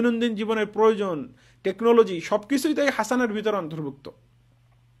দৈনন্দিন জীবনের প্রয়োজন, টেকনোলজি, সবকিছুই তো এই হাসানার ভিতরে অন্তর্ভুক্ত।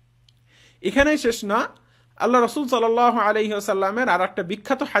 এখানেই শেষ না, আল্লাহ রাসূল সাল্লাল্লাহু আলাইহি ওয়াসাল্লামের আর একটা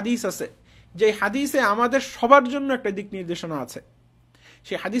বিখ্যাত হাদিস আছে, যে হাদিসে আমাদের সবার জন্য একটা দিক নির্দেশনা আছে।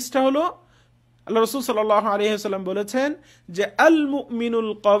 সেই হাদিসটা হলো, আল্লাহ রাসূল সাল্লাল্লাহু আলাইহি ওয়াসাল্লাম বলেছেন যে আল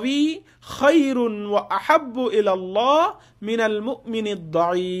মুমিনুল কওয়ি খায়রুন ওয়া আহাব্বু ইলাল্লাহ মিনাল মুমিনিদ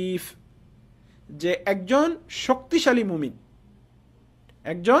দাঈফ, যে একজন শক্তিশালী মুমিন,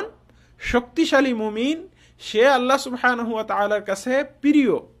 একজন শক্তিশালী মুমিন, সে আল্লাহ সুবহানাহু ওয়া তাআলার কাছে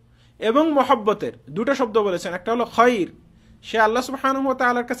প্রিয় এবং মহব্বতের, দুটো শব্দ বলেছেন। একটা হলো খায়র, সে আল্লাহ সুবহানাহু ওয়া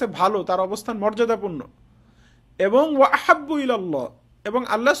তাআলার কাছে ভালো, তার অবস্থান মর্যাদাপূর্ণ, এবং ওয়া আহাব্বু ইলাল্লাহ, এবং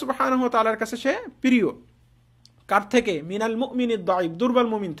আল্লাহ সুবহানাহু ওয়া তাআলার কাছে সে প্রিয়। কার থেকে? মিনাল মুমিনিদ দাঈফ, দুর্বল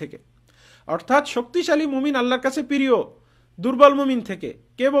মুমিন থেকে। অর্থাৎ শক্তিশালী মুমিন আল্লাহর কাছে প্রিয় দুর্বল মুমিন থেকে।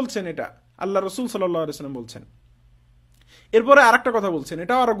 কে বলছেন এটা? আল্লাহ রাসূল সাল্লাল্লাহু আলাইহি ওয়াসাল্লাম বলছেন। এরপরে আরেকটা কথা বলছেন,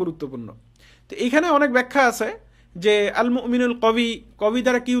 এটাও আরো গুরুত্বপূর্ণ। তো এখানে অনেক ব্যাখ্যা আছে যে আল মুমিনুল কবি, কবি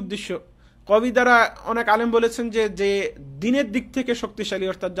দ্বারা কি উদ্দেশ্য? কবি দ্বারা অনেক আলেম বলেছেন যে যে দিনের দিক থেকে শক্তিশালী,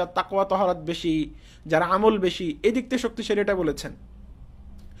 অর্থাৎ যার তাকওয়া তহরাত বেশি, যার আমল বেশি, এই দিক থেকে শক্তিশালী, এটা বলেছেন।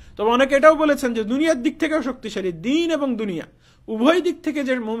 তবে অনেকে এটাও বলেছেন যে দুনিয়ার দিক থেকেও শক্তিশালী, দিন এবং দুনিয়া উভয় দিক থেকে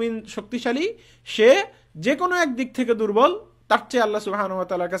যে মুমিন শক্তিশালী, সে যে কোনো এক দিক থেকে দুর্বল, তার চেয়ে আল্লাহ সুবহানাহু ওয়া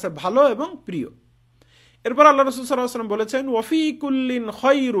তাআলার কাছে ভালো এবং প্রিয়। এরপর আল্লাহ রাসূল সাল্লাল্লাহু আলাইহি ওয়াসাল্লাম বলেছেন ওয়াফি কুল্লিন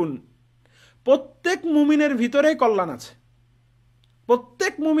খায়রুন, প্রত্যেক মুমিনের ভিতরেই কল্যাণ আছে,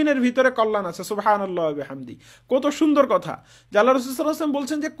 প্রত্যেক মুমিনের ভিতরে কল্যাণ আছে। সুবহানাল্লাহ ওয়া বিহামদি, কত সুন্দর কথা যে আল্লাহ রাসূল সাল্লাল্লাহু আলাইহি ওয়াসাল্লাম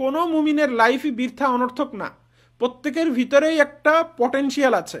বলছেন যে কোনো মুমিনের লাইফই বৃথা অনর্থক না, প্রত্যেকের ভিতরেই একটা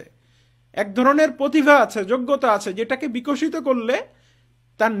পটেনশিয়াল আছে, এক ধরনের প্রতিভা আছে, যোগ্যতা আছে, যেটাকে বিকশিত করলে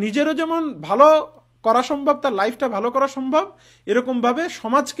তার নিজেরও যেমন ভালো করা সম্ভব, তার লাইফটা ভালো করা সম্ভব, এরকম ভাবে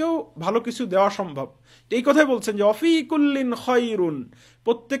সমাজকেও ভালো কিছু দেওয়া সম্ভব। এই কথাই বলছেন যে অফি কুল্লিন খায়রুন,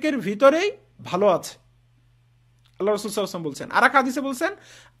 প্রত্যেকের ভিতরেই ভালো আছে। আল্লাহ রাসূল সাল্লাল্লাহু আলাইহি ওয়াসাল্লাম বলছেন। আর এক হাদিসে বলছেন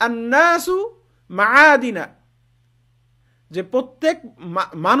আন্নাসু মাআদিনা, যে প্রত্যেক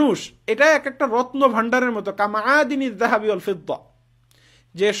মানুষ এটা এক একটা রত্ন ভান্ডারের মতো, কামাআদিনিজ যাহাবি ওয়াল ফিদ্দা,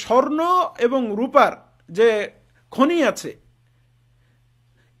 যে স্বর্ণ এবং রূপার যে খনি আছে,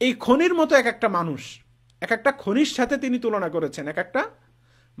 এই খনির মতো এক একটা মানুষ, এক একটা খনির সাথে তিনি তুলনা করেছেন এক একটা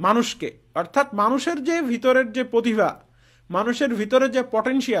মানুষকে। অর্থাৎ মানুষের যে ভিতরের যে প্রতিভা, মানুষের ভিতরে যে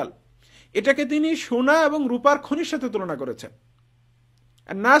পটেনশিয়াল, এটাকে তিনি সোনা এবং রূপার খনির সাথে তুলনা করেছেন।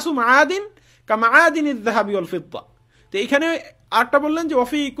 নাসু মাআদিন কামাআদিনিজ যাহাবি ওয়াল ফিদ্দা। তো এখানে আরেকটা বললেন যে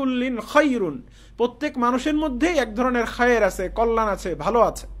ওয়াফি কুল্লিন খায়রুন, প্রত্যেক মানুষের মধ্যেই এক ধরনের খায়ের আছে, কল্যাণ আছে, ভালো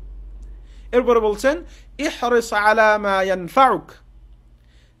আছে। এরপরে বলছেন ইহরিস আলা মা ইয়ানফাউক,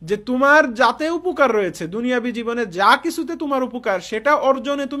 যে তোমার যাতে উপকার রয়েছে দুনিয়াবী জীবনে, যা কিছুতে তোমার উপকার, সেটা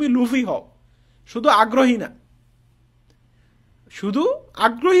অর্জনে তুমি লুফি হও, শুধু আগ্রহী না। শুধু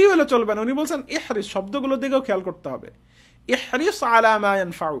আগ্রহী হলে চলবে না। উনি বলছেন ইহরিস, শব্দগুলোর দিকেও খেয়াল করতে হবে। ইহরিস আলা মা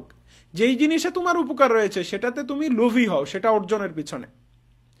ইয়ানফাউক, যেই জিনিসে তোমার উপকার রয়েছে সেটাতে তুমি লোভী হও, সেটা অর্জনের পিছনে।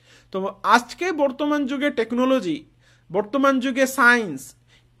 তো আজকে বর্তমান যুগে টেকনোলজি, বর্তমান যুগে সায়েন্স,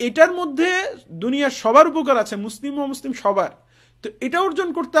 এটার মধ্যে দুনিয়ার সবার উপকার আছে, মুসলিম ও মুসলিম সবার। তো এটা অর্জন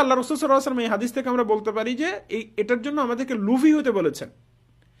করতে আল্লাহ রাসূল সাল্লাল্লাহু আলাইহি ওয়াসাল্লাম এই হাদিস থেকে আমরা বলতে পারি যে এটার জন্য আমাদেরকে লোভী হতে বলেছেন।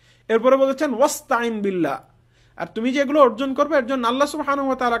 এরপরে বলেছেন ওয়াস্তাইন বিল্লাহ, আর তুমি যে এগুলো অর্জন করবে এর জন্য আল্লাহ সুবহানাহু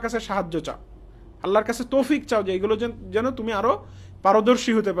ওয়া তাআলার কাছে সাহায্য চাও, আল্লাহর কাছে তৌফিক চাও, যে এগুলো যেন তুমি আরো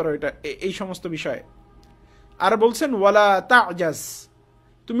পারদর্শী হতে পারো এটা এই সমস্ত বিষয়ে। আর বলছেন ওয়ালা তাজাজ,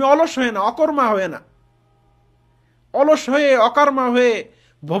 তুমি অলস হয়ে না, অকর্মা হয়ে না, অলস হয়ে অকর্মা হয়ে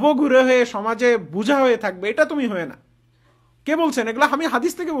ভবঘুরে হয়ে সমাজে বুঝা হয়ে থাকবে, এটা তুমি হয়ে না। কে বলছেন এগুলো? আমি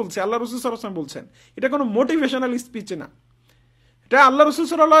হাদিস থেকে বলছি, আল্লাহ রাসূল সাল্লাল্লাহু আলাইহি ওয়াসাল্লাম বলছেন। এটা কোনো মোটিভেশনাল স্পিচ না, এটা আল্লাহ রাসূল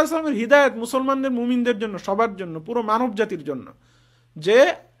সাল্লাল্লাহু আলাইহি ওয়াসাল্লামের হিদায়াত মুসলমানদের, মুমিনদের জন্য, সবার জন্য, পুরো মানব জাতির জন্য, যে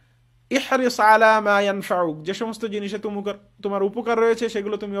ইহরিস আলা মা ইয়ানফাউক, যে সমস্ত জিনিসে তোমার উপকার রয়েছে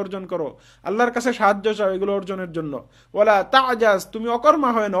সেগুলো তুমি অর্জন করো, আল্লাহর কাছে সাহায্য চাও এগুলো অর্জনের জন্য। ওয়ালা তাজাজ, তুমি অকর্মা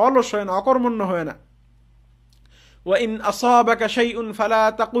হয় না, অলস হয় না, অকর্মণ্য হয় না। ওয়া ইন আসাবাকা শাইউন ফালা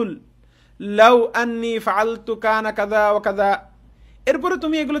তাকুল লাউ আন্নী ফাআলতু কানা কাযা ওয়া কাযা। এরপরে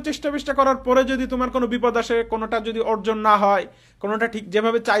তুমি এগুলো চেষ্টা করার পরে যদি তোমার কোনো বিপদ আসে, কোনোটা যদি অর্জন না হয়, কোনোটা ঠিক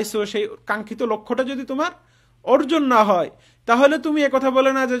যেভাবে চাইছো সেই কাঙ্ক্ষিত লক্ষ্যটা যদি তোমার অর্জন না হয়, তাহলে তুমি একথা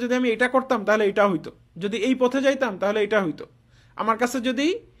বলে না যে যদি আমি এটা করতাম তাহলে এটা হইতো, যদি এই পথে যাইতাম তাহলে এটা হইতো, আমার কাছে যদি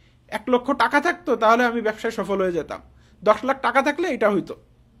 1 লক্ষ টাকা থাকতো তাহলে আমি ব্যবসায় সফল হয়ে যেতাম, 10 লাখ টাকা থাকলে এটা হইতো,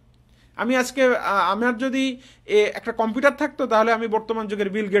 আমি আজকে আমার যদি একটা কম্পিউটার থাকতো তাহলে আমি বর্তমান যুগের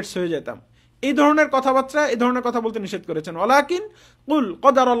বিল গেটস হয়ে যেতাম। এই ধরনের কথাবার্তা, এই ধরনের কথা বলতে নিষেধ করেছেন। ওয়ালাকিন কুল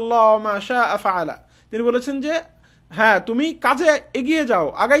কদারাল্লাহু মা শাআ ফাআলা, তিনি বলেছেন যে হ্যাঁ, তুমি কাজে এগিয়ে যাও,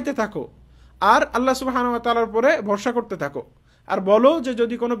 আগাইতে থাকো, আর আল্লাহ সুবহানাহু ওয়া তাআলার উপরে ভরসা করতে থাকো, আর বলো যে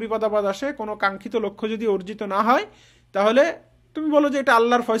যদি কোনো বিপদ আপদ আসে, কোনো কাঙ্ক্ষিত লক্ষ্য যদি অর্জিত না হয়, তাহলে তুমি বলো যে এটা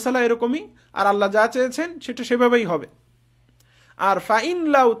আল্লাহর ফয়সালা এরকমই, আর আল্লাহ যা চেয়েছেন সেটা সেভাবেই হবে। আর ফাইন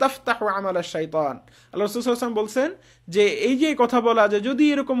লাউ তাফতাহু আমালাশ শাইতান, আল্লাহ রাসূল সাল্লাল্লাহু আলাইহি ওয়াসাল্লাম বলছেন যে এই যে কথা বলা যে যদি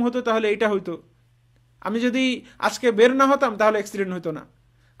এরকম হতো তাহলে এটা হইতো, আমি যদি আজকে বের না হতাম তাহলে অ্যাক্সিডেন্ট হইতো না,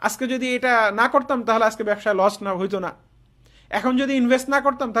 আজকে যদি এটা না করতাম তাহলে আজকে ব্যবসায় লস না হইতো না, এখন যদি ইনভেস্ট না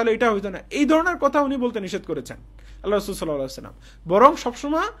করতাম তাহলে এটা হইতো না, এই ধরনের কথা উনি বলতে নিষেধ করেছেন আল্লাহ রাসূল সাল্লাল্লাহু আলাইহি ওয়াসাল্লাম। বরং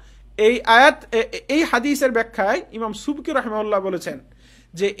সবসময় এই আয়াত, এই হাদিসের ব্যাখ্যায় ইমাম সুবকি রাহিমাহুল্লাহ বলেছেন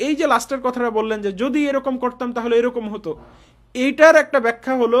যে এই যে লাস্টের কথাটা বললেন যে যদি এরকম করতাম তাহলে এরকম হতো, এইটার একটা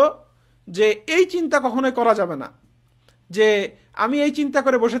ব্যাখ্যা হলো যে এই চিন্তা কখনোই করা যাবে না যে আমি এই চিন্তা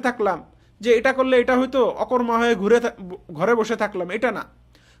করে বসে থাকলাম যে এটা করলে এটা হয়তো অকর্মা হয়ে ঘরে বসে থাকলাম, এটা না,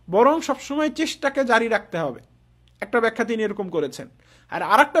 বরং সবসময় চেষ্টাকে জারি রাখতে হবে। একটা ব্যাখ্যা তিনি এরকম করেছেন। আর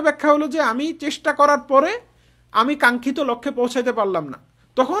আরেকটা ব্যাখ্যা হলো যে আমি চেষ্টা করার পরে আমি কাঙ্ক্ষিত লক্ষ্যে পৌঁছাতে পারলাম না,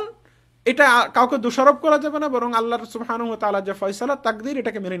 তখন এটা কাউকে দোষারোপ করা যাবে না, বরং আল্লাহ সুবহানাহু ওয়া তাআলার যে ফয়সালা তাকদীর,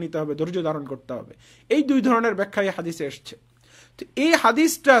 এটাকে মেনে নিতে হবে, ধৈর্য ধারণ করতে হবে। এই দুই ধরনের ব্যাখ্যা এই হাদিসে এসেছে। তো এই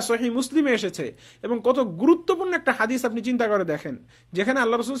হাদিসটা সহিহ মুসলিমে এসেছে এবং কত গুরুত্বপূর্ণ একটা হাদিস আপনি চিন্তা করে দেখেন, যেখানে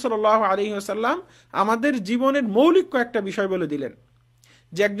আল্লাহ রাসূল সাল্লাল্লাহু আলাইহি ওয়াসাল্লাম আমাদের জীবনের মৌলিক কয়েকটা বিষয় বলে দিলেন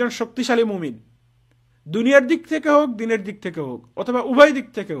যে একজন শক্তিশালী মুমিন, দুনিয়ার দিক থেকে হোক দিনের দিক থেকে হোক অথবা উভয় দিক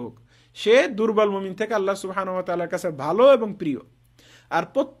থেকে হোক, সে দুর্বল মুমিন থেকে আল্লাহ সুবহানাহু ওয়া তাআলার কাছে ভালো এবং প্রিয়। আর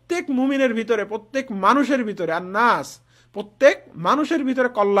প্রত্যেক মুমিনের ভিতরে, প্রত্যেক মানুষের ভিতরে, আর নাস, প্রত্যেক মানুষের ভিতরে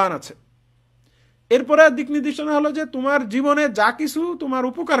কল্যাণ আছে। এরপরে দিক নির্দেশনা হলো যে তোমার জীবনে যা কিছু তোমার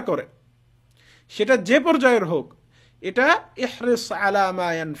উপকার করে, সেটা যে পর্যায়ের হোক, এটা ইহরিস আলা মা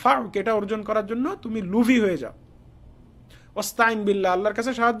ইয়ানফাউক, এটা অর্জন করার জন্য তুমি লুভি হয়ে যাও। ওয়াস্তাইন বিল্লাহ, আল্লাহর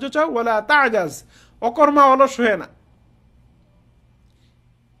কাছে সাহায্য চাও। ওয়ালা তাজাজ, অকর্মা অলস হয়ে না।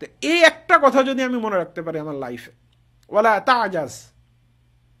 তো এই একটা কথা যদি আমি মনে রাখতে পারি আমার লাইফে, ওয়ালা তাজাজ,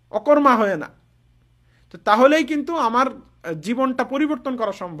 অকর্মা হয়ে না, তো তাহলেই কিন্তু আমার জীবনটা পরিবর্তন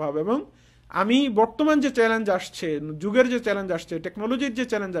করা সম্ভব এবং আমি বর্তমান যে চ্যালেঞ্জ আসছে, যুগের যে চ্যালেঞ্জ আসছে, টেকনোলজির যে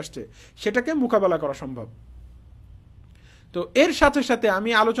চ্যালেঞ্জ আসছে, সেটাকে মোকাবেলা করা সম্ভব। তো এর সাথে সাথে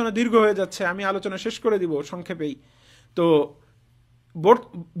আমি আলোচনা দীর্ঘ হয়ে যাচ্ছে, আমি আলোচনা শেষ করে দিব সংক্ষেপেই। তো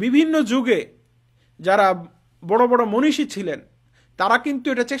বিভিন্ন যুগে যারা বড় বড় মনীষী ছিলেন তারা কিন্তু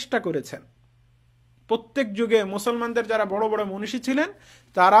এটা চেষ্টা করেছেন। প্রত্যেক যুগে মুসলমানদের যারা বড় বড় মনীষী ছিলেন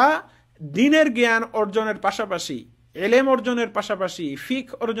তারা দ্বীনের জ্ঞান অর্জনের পাশাপাশি, এলেম অর্জনের পাশাপাশি, ফিক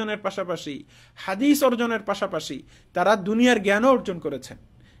অর্জনের পাশাপাশি, হাদিস অর্জনের পাশাপাশি তারা দুনিয়ার জ্ঞানও অর্জন করেছেন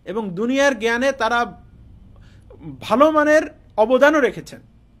এবং দুনিয়ার জ্ঞানে তারা ভালো মানের অবদানও রেখেছেন।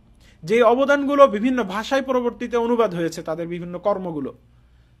 যে অবদানগুলো বিভিন্ন ভাষায় পরবর্তীতে অনুবাদ হয়েছে, তাদের বিভিন্ন কর্মগুলো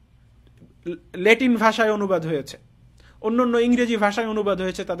ল্যাটিন ভাষায় অনুবাদ হয়েছে, অন্যান্য ইংরেজি ভাষায় অনুবাদ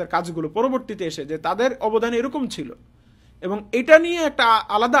হয়েছে তাদের কাজগুলো পরবর্তীতে এসে, যে তাদের অবদান এরকম ছিল। এবং এটা নিয়ে একটা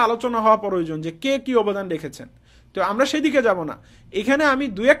আলাদা আলোচনা হওয়া প্রয়োজন যে কে কি অবদান রেখেছেন। তো আমরা সেদিকে যাব না। এখানে আমি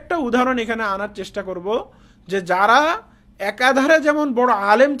দু একটা উদাহরণ এখানে আনার চেষ্টা করব যে যারা একাধারে যেমন বড়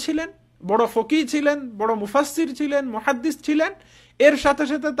আলেম ছিলেন, বড় ফকিহ ছিলেন, বড় মুফাসসির ছিলেন, মুহাদ্দিস ছিলেন, এর সাথে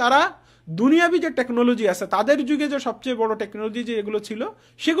সাথে তারা দুনিয়াবি যে টেকনোলজি আছে, তাদের যুগে যে সবচেয়ে বড় টেকনোলজি যেগুলো ছিল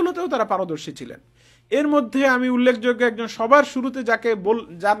সেগুলোতেও তারা পারদর্শী ছিলেন। এর মধ্যে আমি উল্লেখযোগ্য একজন, সবার শুরুতে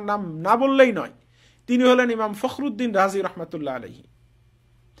যার নাম না বললেই নয়, তিনি হলেন ইমাম ফখরুদ্দিন রাজি রহমতুল্লাহ আলাইহি।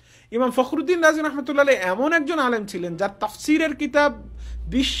 ইমাম ফখরুদ্দিন রাজি রহমতুল্লাহ আলাইহি এমন একজন আলেম ছিলেন যার তাফসিরের কিতাব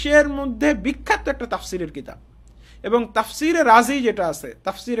বিশ্বের মধ্যে বিখ্যাত একটা তাফসিরের কিতাব, এবং তাফসিরে রাজি যেটা আছে,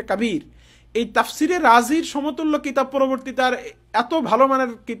 তাফসিরে কাবির, এই তাফসিরে রাজির সমতুল্য কিতাব পরবর্তীতে আর এত ভালো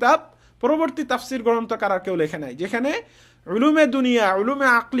মানের কিতাব পরবর্তী তাফসির গ্রন্থকার আর কেউ লেখে নাই, যেখানে উলুমে দুনিয়া, উলুমে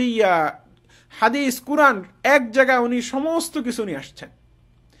আকলিয়া, হাদিস, কুরআন এক জায়গায় উনি সমস্ত কিছু নিয়ে আসছেন।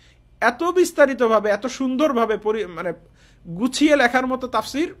 এত বিস্তারিতভাবে, এত সুন্দরভাবে মানে গুছিয়ে লেখার মতো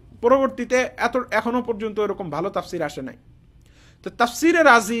তাফসির পরবর্তীতে এখনো পর্যন্ত এরকম ভালো তাফসির আসে নাই। তো তাফসিরে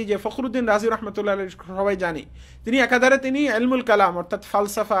রাজি যে ফখরুদ্দিন রাজি রহমতুল্লাহ সবাই জানি, তিনি একাধারে তিনি ইলমুল কালাম অর্থাৎ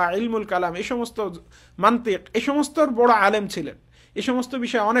ফালসাফা, ইলমুল কালাম, এই সমস্ত মান্তিক, এই সমস্ত বড় আলেম ছিলেন, এই সমস্ত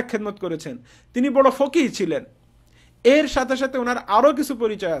বিষয়ে অনেক খেদমত করেছেন। তিনি বড় ফকিহ ছিলেন। এর সাথে সাথে ওনার আরো কিছু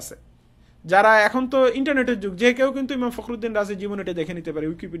পরিচয় আছে, যারা এখন তো ইন্টারনেটের যুগ, যে কেউ কিন্তু ইমাম ফখরুদ্দিন রাজি জীবনীটা দেখে নিতে পারে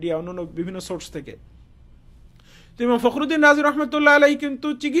উইকিপিডিয়া, অন্যান্য বিভিন্ন সোর্স থেকে। তো ইমাম ফখরুদ্দিন রাজি রহমতুল্লাহ আলাইহি কিন্তু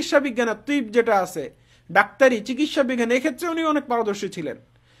চিকিৎসা বিজ্ঞান, তিব যেটা আছে, ডাক্তারি, চিকিৎসা বিজ্ঞান, এক্ষেত্রে উনি অনেক পারদর্শী ছিলেন।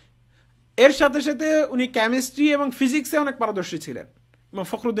 এর সাথে সাথে উনি কেমিস্ট্রি এবং ফিজিক্সে অনেক পারদর্শী ছিলেন ইমাম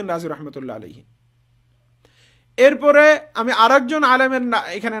ফখরুদ্দিন রাজি রহমতুল্লাহ আলাইহি। এরপরে আমি আরেকজন আলেমের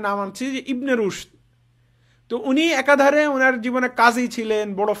এখানে নাম আনছি, যে ইবনে রুশদ। তো উনি একাধারে ওনার জীবনে কাজী ছিলেন,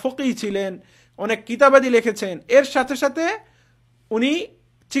 বড় ফকিহ ছিলেন, অনেক কিতাবাদি লিখেছেন। এর সাথে সাথে উনি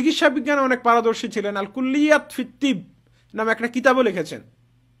চিকিৎসা বিজ্ঞানে অনেক পারদর্শী ছিলেন। আল কুল্লিয়াত ফিত তিব নামে একটা কিতাবও লিখেছেন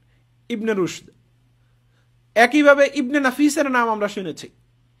ইবনে রুশদ। একইভাবে ইবনে নাফিসের নাম আমরা শুনেছি।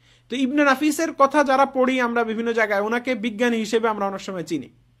 তো ইবনে নাফিসের কথা যারা পড়ি আমরা বিভিন্ন জায়গায়, ওনাকে বিজ্ঞানী হিসেবে আমরা অনেক সময় চিনি,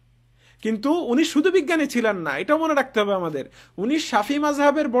 কিন্তু উনি শুধু বিজ্ঞানী ছিলেন না, এটাও মনে রাখতে হবে আমাদের, উনি শাফি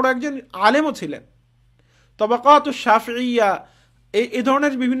মাযহাবের বড় একজন আলেমও ছিলেন। তবাকাতুশ শাফিইয়া, এই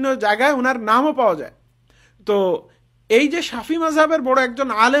ধরনের বিভিন্ন জায়গায় ওনার নামও পাওয়া যায়। তো এই যে শাফি মাযহাবের বড় একজন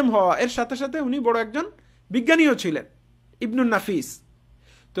আলেম হওয়া, এর সাথে সাথে উনি বড় একজন বিজ্ঞানীও ছিলেন, ইবনুন নাফিস।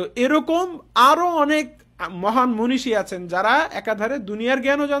 তো এরকম আরো অনেক মহান মনীষী আছেন যারা একাধারে দুনিয়ার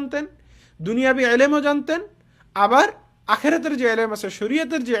জ্ঞানও জানতেন, দুনিয়াবি ইলমও জানতেন, আবার আখিরাতের যে ইলম আছে,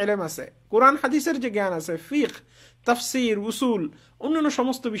 শরীয়তের যে ইলম আছে, কোরআন হাদিসের যে জ্ঞান আছে, ফিকহ, তাফসির, উসুল, অন্যান্য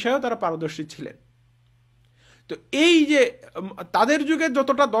সমস্ত বিষয়েও তারা পারদর্শী ছিলেন। তো এই যে তাদের যুগে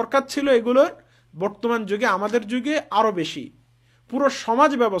যতটা দরকার ছিল এগুলোর, বর্তমান যুগে আমাদের যুগে আরো বেশি। পুরো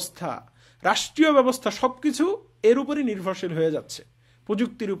সমাজ ব্যবস্থা, রাষ্ট্রীয় ব্যবস্থা সবকিছু এর উপরই নির্ভরশীল হয়ে যাচ্ছে,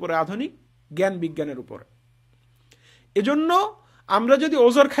 প্রযুক্তির উপরে, আধুনিক জ্ঞান বিজ্ঞানের উপরে। এজন্য আমরা যদি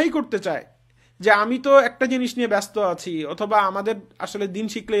ওজর খাই করতে চাই যে আমি তো একটা জিনিস নিয়ে ব্যস্ত আছি, অথবা আমাদের আসলে দিন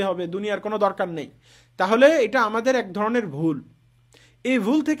শিখলেই হবে, দুনিয়ার কোনো দরকার নেই, তাহলে এটা আমাদের এক ধরনের ভুল। এই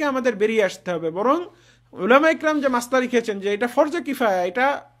ভুল থেকে আমাদের বেরিয়ে আসতে হবে। বরং উলামা ইকরাম যে মাসলা লিখেছেন যে এটা ফরজে কিফায়া, এটা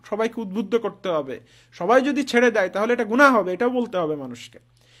সবাইকে উদ্বুদ্ধ করতে হবে, সবাই যদি ছেড়ে দেয় তাহলে এটা গুনাহ হবে, এটাও বলতে হবে মানুষকে।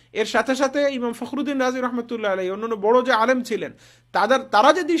 এর সাথে সাথে ইমাম ফখরুদ্দিন রাজি রহমতুল্লাহ আলাই, অন্যান্য বড় যে আলেম ছিলেন, তারা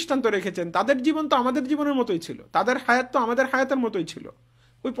যে দৃষ্টান্ত রেখেছেন, তাদের জীবন তো আমাদের জীবনের মতোই ছিল, তাদের হায়াত তো আমাদের হায়াতের মতোই ছিল।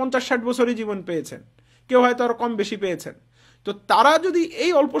 ওই 50-60 বছরই জীবন পেয়েছেন, কেউ হয়তো আরো কম বেশি পেয়েছেন। তো তারা যদি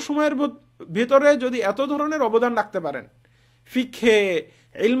এই অল্প সময়ের ভেতরে যদি এত ধরনের অবদান রাখতে পারেন, ফিকহে,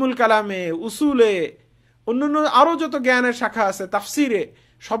 ইলমুল কালামে, উসুলে, অন্যান্য আরো যত জ্ঞানের শাখা আছে, তাফসিরে,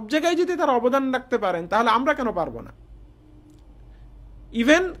 সব জায়গায় যদি তারা অবদান রাখতে পারেন, তাহলে আমরা কেন পারবো না?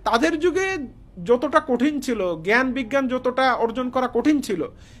 ইভেন তাদের যুগে যতটা কঠিন ছিল, জ্ঞান বিজ্ঞান যতটা অর্জন করা কঠিন ছিল,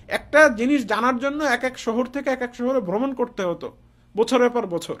 একটা জিনিস জানার জন্য এক এক শহর থেকে এক এক শহরে ভ্রমণ করতে হতো বছরের পর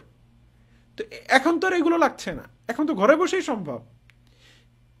বছর। তো এখন তো আর এগুলো লাগছে না, এখন তো ঘরে বসেই সম্ভব।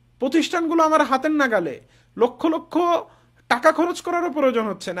 প্রতিষ্ঠানগুলো আমার হাতের নাগালে, লক্ষ লক্ষ টাকা খরচ করারও প্রয়োজন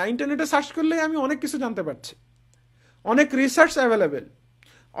হচ্ছে না, ইন্টারনেটে সার্চ করলেই আমি অনেক কিছু জানতে পারছি, অনেক রিসার্চ অ্যাভেলেবেল,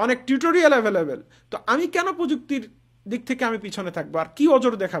 অনেক টিউটোরিয়াল অ্যাভেলেবেল। তো আমি কেন প্রযুক্তির দিক থেকে আমি পিছনে থাকবো, আর কি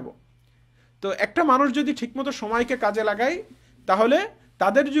অজর দেখাবো? তো একটা মানুষ যদি ঠিকমতো সময়কে কাজে লাগায়, তাহলে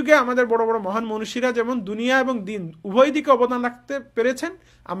তাদের যুগে আমাদের বড় বড় মহান মনীষীরা যেমন দুনিয়া এবং দিন উভয় দিকে অবদান রাখতে পেরেছেন,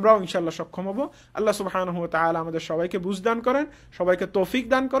 আমরাও ইনশাল্লাহ সক্ষম হব। আল্লাহ সুবহানাহু ওয়া তাআলা আমাদের সবাইকে বুঝ দান করেন, সবাইকে তৌফিক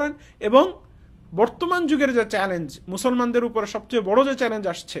দান করেন, এবং বর্তমান যুগের যে চ্যালেঞ্জ, মুসলমানদের উপরে সবচেয়ে বড় যে চ্যালেঞ্জ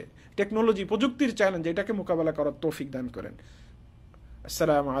আসছে, টেকনোলজি, প্রযুক্তির চ্যালেঞ্জ, এটাকে মোকাবেলা করার তৌফিক দান করেন।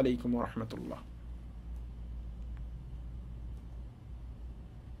 আসসালামু আলাইকুম ওয়া রাহমাতুল্লাহ।